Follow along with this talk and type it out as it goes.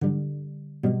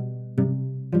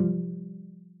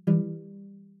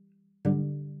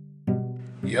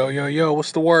Yo, yo, yo,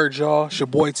 what's the word, y'all? It's your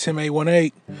boy Tim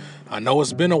 818. I know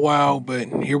it's been a while, but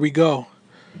here we go.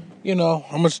 I'm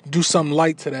going to do something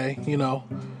light today,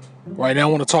 Right now I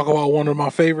want to talk about one of my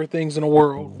favorite things in the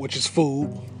world, which is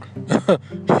food. You know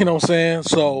what I'm saying?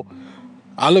 So,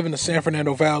 I live in the San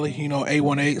Fernando Valley,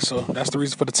 818, so that's the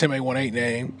reason for the Tim 818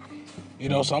 name.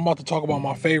 So I'm about to talk about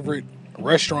my favorite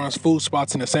restaurants, food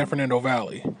spots in the San Fernando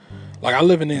Valley. Like, I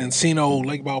live in the Encino,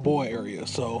 Lake Balboa area,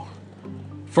 so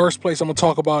first place I'm going to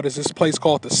talk about is this place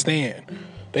called The Stand.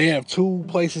 They have two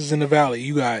places in the valley.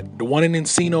 You got the one in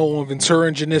Encino on Ventura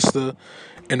and Janista,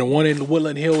 and the one in the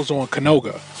Woodland Hills on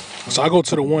Canoga. So I go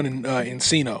to the one in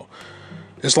Encino.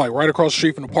 It's like right across the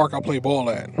street from the park I play ball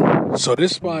at. So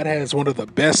this spot has one of the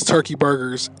best turkey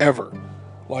burgers ever.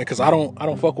 Like, cause I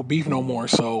don't fuck with beef no more,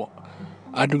 so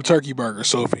I do turkey burgers.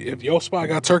 So if your spot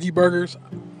got turkey burgers,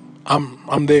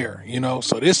 I'm there,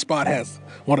 So this spot has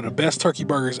one of the best turkey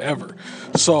burgers ever.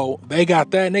 So they got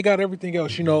that, and they got everything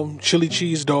else, chili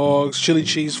cheese dogs, chili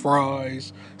cheese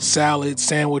fries, salads,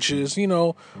 sandwiches,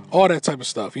 all that type of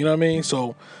stuff. You know what I mean?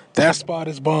 So that spot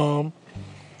is bomb.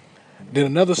 Then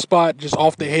another spot just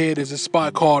off the head is this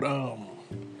spot called I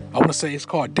want to say it's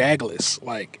called Douglas,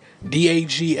 like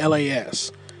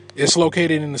Daglas. It's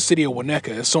located in the city of Winnetka.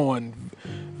 It's on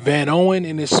Van Owen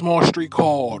in this small street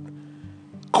called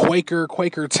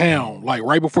Quaker Town, like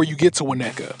right before you get to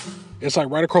Winnetka. It's like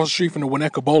right across the street from the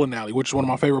Winnetka bowling alley, which is one of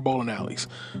my favorite bowling alleys.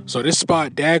 So this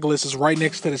spot, Douglas, is right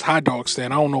next to this hot dog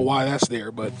stand. I don't know why that's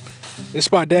there, but this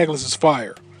spot, Douglas, is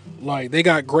fire. Like, they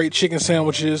got great chicken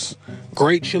sandwiches,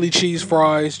 great chili cheese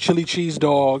fries, chili cheese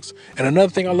dogs. And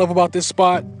another thing I love about this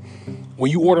spot,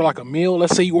 when you order like a meal,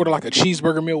 let's say you order like a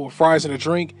cheeseburger meal with fries and a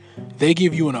drink, they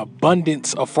give you an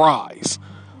abundance of fries.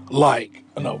 Like,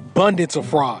 an abundance of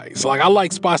fries. Like, I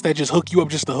like spots that just hook you up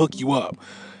just to hook you up.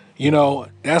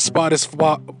 That spot is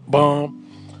bomb.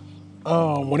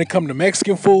 When it comes to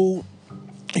Mexican food,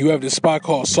 you have this spot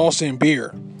called Salsa and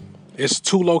Beer. It's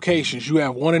two locations. You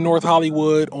have one in North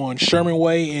Hollywood on Sherman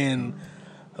Way in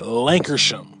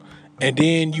Lankershim. And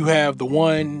then you have the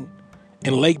one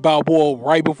in Lake Balboa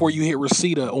right before you hit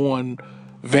Reseda on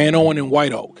Van Owen and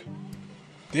White Oak.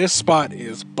 This spot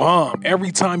is bomb.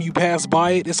 Every time you pass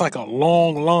by it, it's like a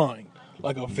long line.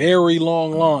 Like a very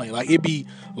long line. Like, it be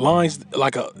lines,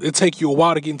 it take you a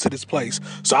while to get into this place.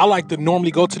 So I like to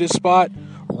normally go to this spot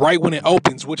right when it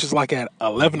opens, which is like at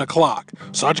 11 o'clock.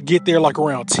 So I just get there like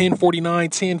around 10:49,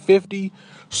 10:50.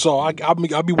 So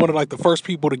I'll be one of like the first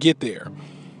people to get there.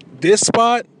 This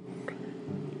spot,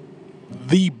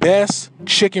 the best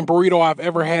chicken burrito I've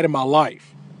ever had in my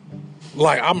life.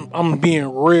 Like, I'm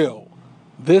being real.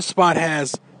 This spot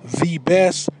has the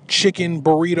best chicken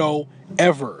burrito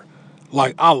ever.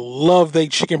 Like, I love they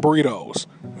chicken burritos.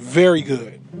 Very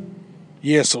good.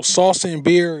 Yeah, so Salsa and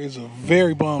Beer is a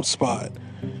very bomb spot.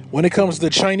 When it comes to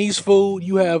Chinese food,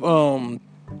 you have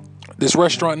this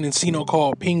restaurant in Encino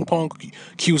called Ping Pong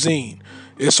Cuisine.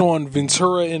 It's on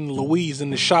Ventura and Louise in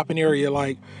the shopping area,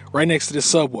 like right next to the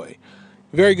subway.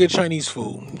 Very good Chinese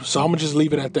food. So I'm going to just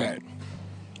leave it at that.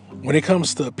 When it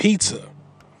comes to pizza,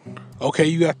 okay,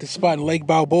 you got this spot in Lake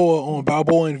Balboa on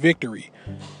Balboa and Victory.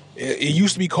 It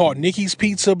used to be called Nikki's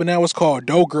Pizza, but now it's called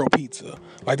Dough Girl Pizza.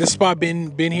 Like, this spot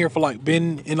been here for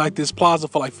been in like this plaza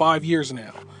for like 5 years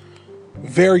now.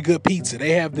 Very good pizza.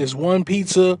 They have this one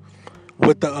pizza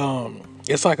with the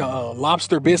it's like a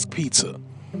lobster bisque pizza.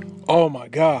 Oh my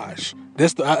gosh,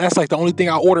 that's like the only thing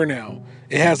I order now.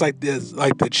 It has like this,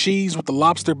 like the cheese with the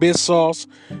lobster bisque sauce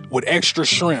with extra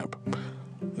shrimp.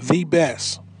 The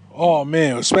best. Oh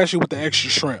man, especially with the extra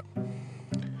shrimp.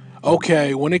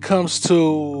 Okay, when it comes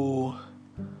to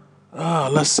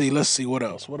let's see what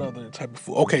else. What other type of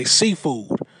food? Okay, seafood.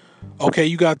 Okay,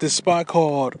 you got this spot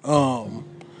called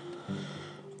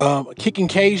Kicking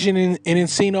Cajun in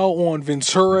Encino on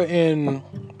Ventura and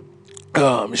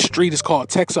street is called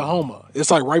Texahoma.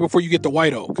 It's like right before you get to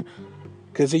White Oak.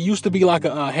 Because it used to be like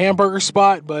a hamburger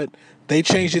spot, but they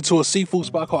changed it to a seafood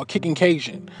spot called Kicking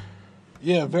Cajun.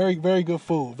 Yeah, very, very good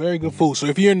food. Very good food. So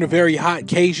if you're into very hot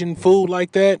Cajun food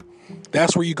like that,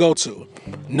 that's where you go to.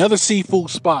 Another seafood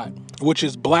spot, which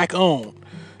is black owned,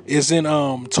 is in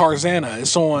Tarzana.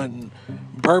 It's on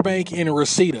Burbank and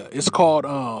Reseda. It's called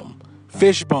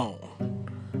Fishbone.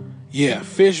 Yeah,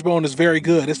 Fishbone is very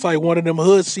good. It's like one of them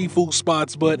hood seafood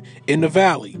spots, but in the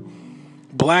valley.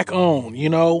 Black owned,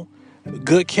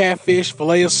 good catfish,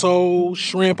 filet of sole,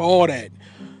 shrimp, all that.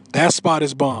 That spot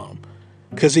is bomb.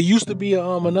 Because it used to be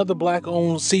another black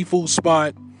owned seafood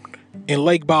spot in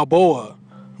Lake Balboa,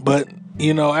 but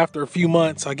after a few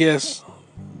months, I guess,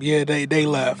 they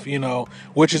left,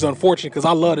 which is unfortunate because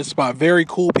I love this spot. Very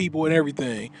cool people and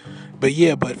everything.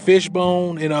 But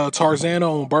Fishbone and Tarzana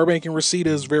on Burbank and Reseda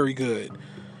is very good.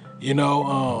 You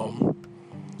know,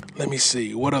 let me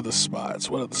see. What other spots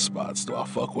do I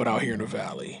fuck with out here in the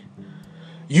Valley?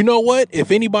 You know what?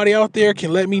 If anybody out there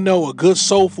can let me know a good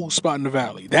soul food spot in the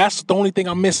Valley, that's the only thing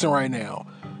I'm missing right now.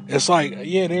 It's like,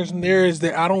 yeah, there's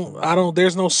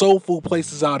no soul food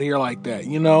places out here like that,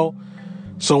 you know?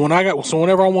 So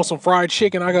whenever I want some fried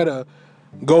chicken, I gotta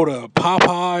go to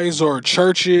Popeyes or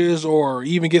Church's or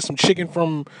even get some chicken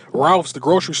from Ralph's, the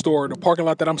grocery store, the parking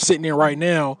lot that I'm sitting in right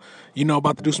now, you know,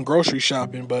 about to do some grocery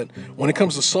shopping. But when it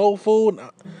comes to soul food,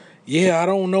 yeah, I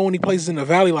don't know any places in the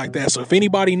Valley like that. So if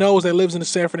anybody knows that lives in the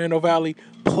San Fernando Valley,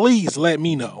 please let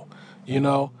me know, you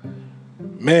know?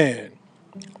 Man.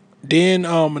 Then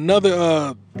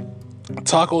another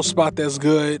taco spot that's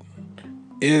good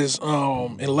is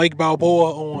in Lake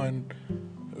Balboa on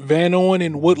Van Owen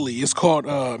and Woodley. It's called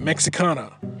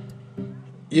Mexicana.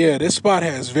 Yeah, this spot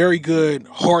has very good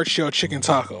hard shell chicken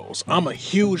tacos. I'm a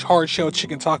huge hard shell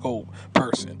chicken taco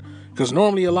person because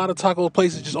normally a lot of taco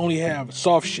places just only have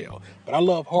soft shell, but I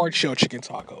love hard shell chicken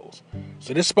tacos.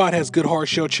 So this spot has good hard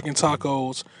shell chicken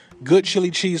tacos, good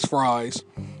chili cheese fries.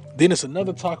 Then it's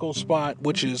another taco spot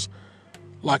which is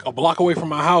like a block away from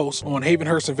my house on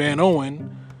Havenhurst and Van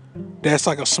Owen. That's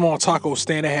like a small taco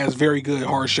stand that has very good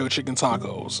hard shell chicken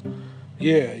tacos.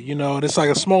 Yeah, you know, it's like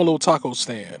a small little taco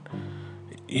stand.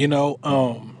 You know,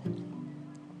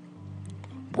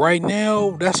 right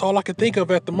now, that's all I can think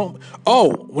of at the moment.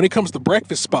 Oh, when it comes to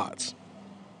breakfast spots,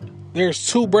 there's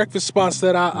 2 breakfast spots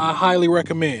that I highly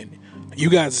recommend. You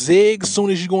got Zig's soon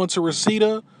as you go into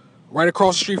Reseda, right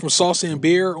across the street from Salsa and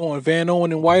Beer on Van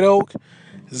Owen and White Oak.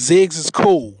 Zig's is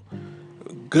cool.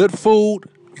 Good food,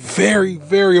 very,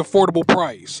 very affordable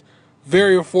price.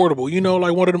 Very affordable. You know,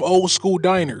 like one of them old school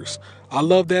diners. I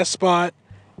love that spot.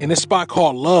 And this spot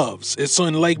called Love's. It's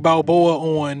on Lake Balboa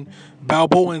on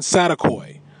Balboa and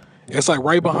Satakoy. It's like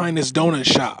right behind this donut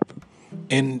shop.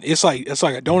 And it's like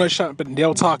a donut shop in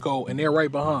Del Taco, and they're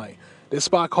right behind. This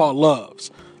spot called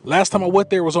Love's. Last time I went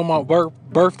there was on my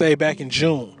birthday back in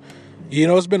June. You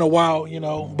know, it's been a while, you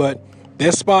know, but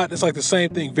that spot, it's like the same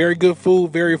thing. Very good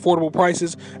food, very affordable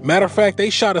prices. Matter of fact, they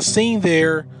shot a scene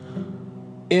there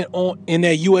in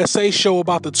that USA show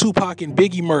about the Tupac and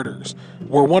Biggie murders,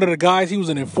 where one of the guys, he was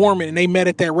an informant, and they met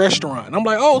at that restaurant. And I'm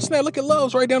like, oh snap, look at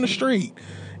Love's right down the street.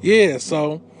 Yeah,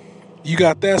 so you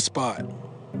got that spot.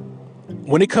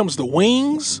 When it comes to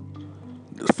wings,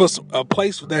 for a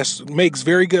place that makes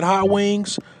very good hot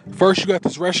wings, first you got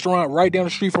this restaurant right down the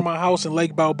street from my house in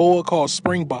Lake Balboa called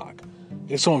Springbok.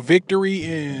 It's on Victory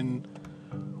in,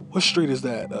 what street is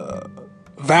that?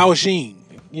 Valjean.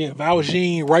 Yeah,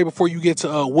 Valjean, right before you get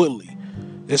to Woodley.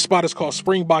 This spot is called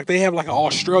Springbok. They have like an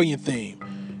Australian theme.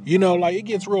 You know, like it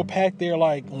gets real packed there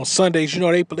like on Sundays. You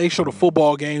know, they show the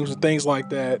football games and things like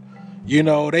that. You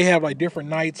know, they have like different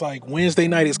nights, like Wednesday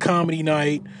night is comedy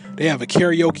night. They have a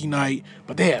karaoke night,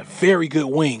 but they have very good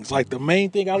wings. Like the main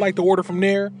thing I like to order from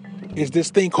there is this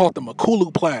thing called the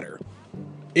Makulu platter.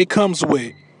 It comes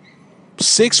with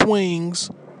 6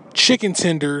 wings, chicken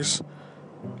tenders,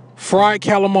 fried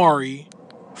calamari,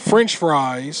 French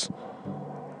fries,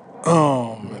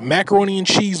 macaroni and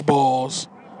cheese balls,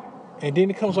 and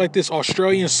then it comes like this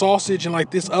Australian sausage and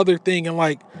like this other thing, and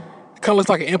like it kind of looks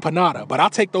like an empanada. But I'll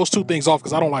take those 2 things off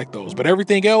because I don't like those. But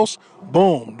everything else,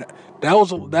 boom,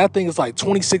 that thing is like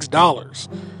 $26.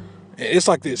 It's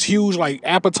like this huge like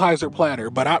appetizer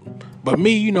platter. But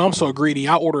me, you know, I'm so greedy,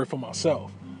 I order it for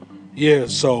myself. Yeah,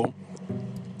 so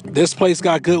this place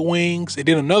got good wings. And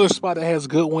then another spot that has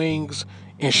good wings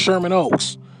in Sherman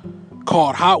Oaks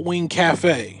called Hot Wing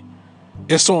Cafe.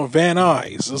 It's on Van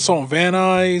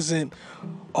Nuys. And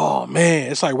oh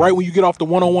man, it's like right when you get off the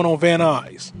 101 on Van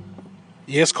Nuys.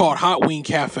 Yeah, it's called Hot Wing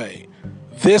Cafe.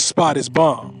 This spot is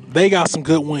bomb. They got some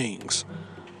good wings.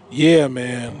 Yeah,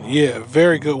 man. Yeah,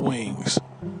 very good wings.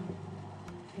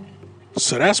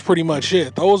 So that's pretty much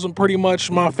it. Those are pretty much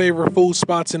my favorite food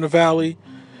spots in the Valley.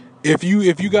 If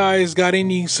you guys got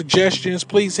any suggestions,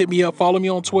 please hit me up. Follow me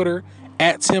on Twitter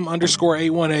at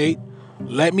Tim_818.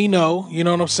 Let me know. You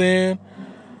know what I'm saying?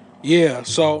 Yeah,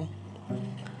 so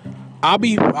I'll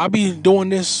be doing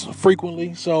this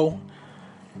frequently, so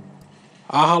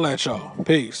I'll holla at y'all.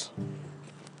 Peace.